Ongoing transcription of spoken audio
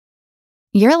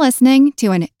You're listening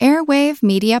to an Airwave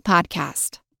Media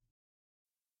Podcast.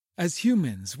 As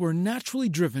humans, we're naturally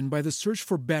driven by the search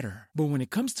for better. But when it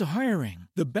comes to hiring,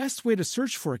 the best way to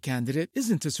search for a candidate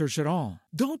isn't to search at all.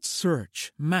 Don't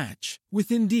search, match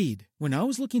with Indeed. When I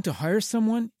was looking to hire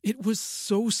someone, it was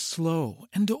so slow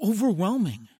and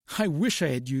overwhelming. I wish I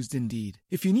had used Indeed.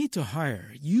 If you need to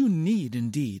hire, you need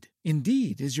Indeed.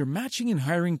 Indeed is your matching and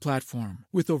hiring platform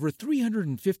with over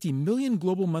 350 million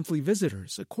global monthly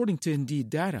visitors, according to Indeed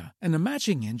data, and a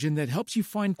matching engine that helps you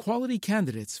find quality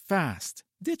candidates fast.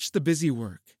 Ditch the busy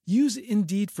work. Use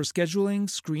Indeed for scheduling,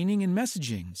 screening, and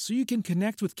messaging so you can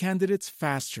connect with candidates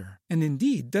faster. And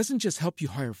Indeed doesn't just help you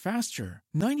hire faster.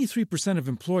 93% of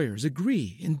employers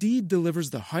agree Indeed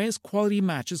delivers the highest quality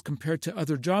matches compared to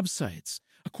other job sites,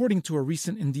 according to a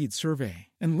recent Indeed survey.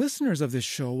 And listeners of this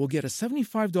show will get a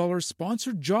 $75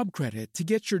 sponsored job credit to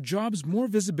get your jobs more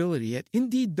visibility at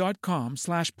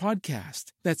Indeed.com/podcast.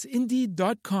 That's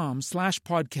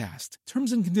Indeed.com/podcast.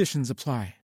 Terms and conditions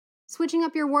apply. Switching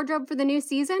up your wardrobe for the new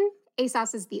season?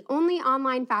 ASOS is the only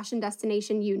online fashion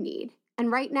destination you need. And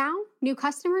right now, new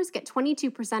customers get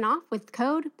 22% off with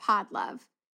code PODLOVE.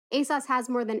 ASOS has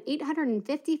more than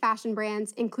 850 fashion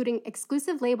brands, including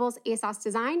exclusive labels ASOS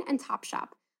Design and Topshop,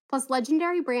 plus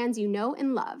legendary brands you know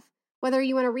and love. Whether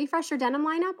you want to refresh your denim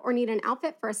lineup or need an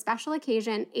outfit for a special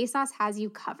occasion, ASOS has you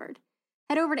covered.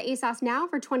 Head over to ASOS now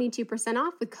for 22%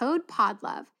 off with code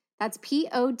PODLOVE. That's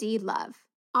POD LOVE.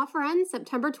 Offer ends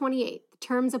September 28th.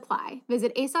 Terms apply.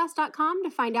 Visit ASOS.com to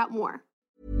find out more.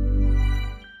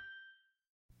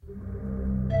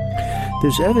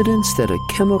 There's evidence that a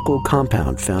chemical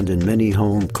compound found in many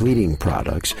home cleaning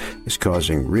products is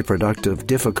causing reproductive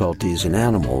difficulties in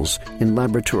animals in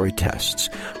laboratory tests.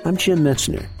 I'm Jim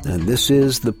Metzner, and this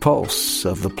is The Pulse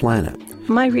of the Planet.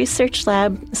 My research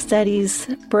lab studies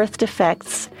birth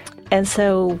defects, and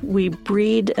so we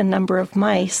breed a number of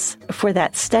mice for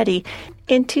that study.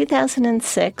 In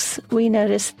 2006, we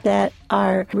noticed that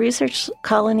our research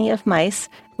colony of mice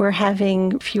were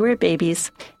having fewer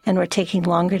babies and were taking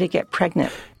longer to get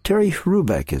pregnant. Terry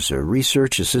Hrubeck is a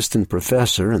research assistant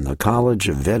professor in the College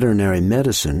of Veterinary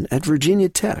Medicine at Virginia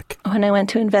Tech. When I went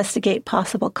to investigate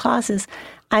possible causes,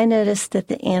 I noticed that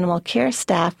the animal care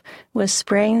staff was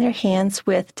spraying their hands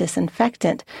with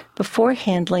disinfectant before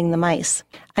handling the mice.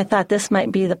 I thought this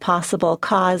might be the possible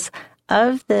cause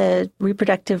of the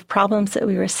reproductive problems that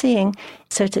we were seeing.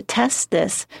 So to test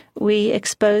this, we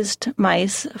exposed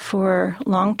mice for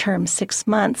long-term 6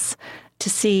 months to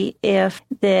see if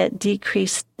that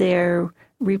decreased their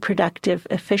reproductive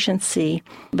efficiency,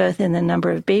 both in the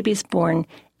number of babies born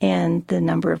and the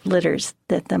number of litters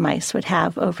that the mice would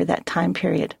have over that time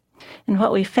period. And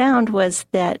what we found was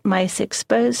that mice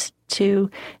exposed to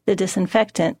the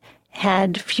disinfectant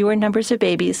had fewer numbers of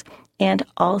babies and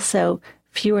also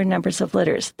fewer numbers of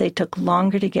litters. They took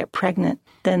longer to get pregnant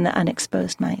than the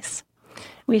unexposed mice.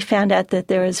 We found out that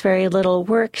there was very little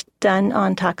work done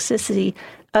on toxicity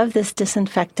of this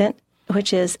disinfectant,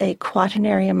 which is a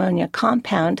quaternary ammonia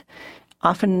compound,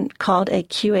 often called a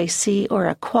QAC or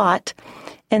a quat.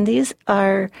 And these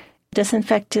are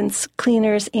disinfectants,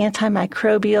 cleaners,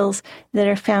 antimicrobials that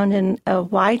are found in a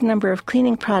wide number of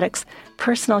cleaning products,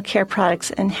 personal care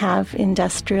products, and have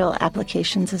industrial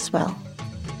applications as well.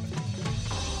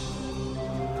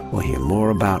 We'll hear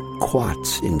more about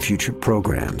quats in future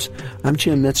programs. I'm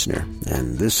Jim Metzner,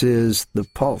 and this is The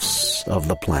Pulse of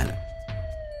the Planet.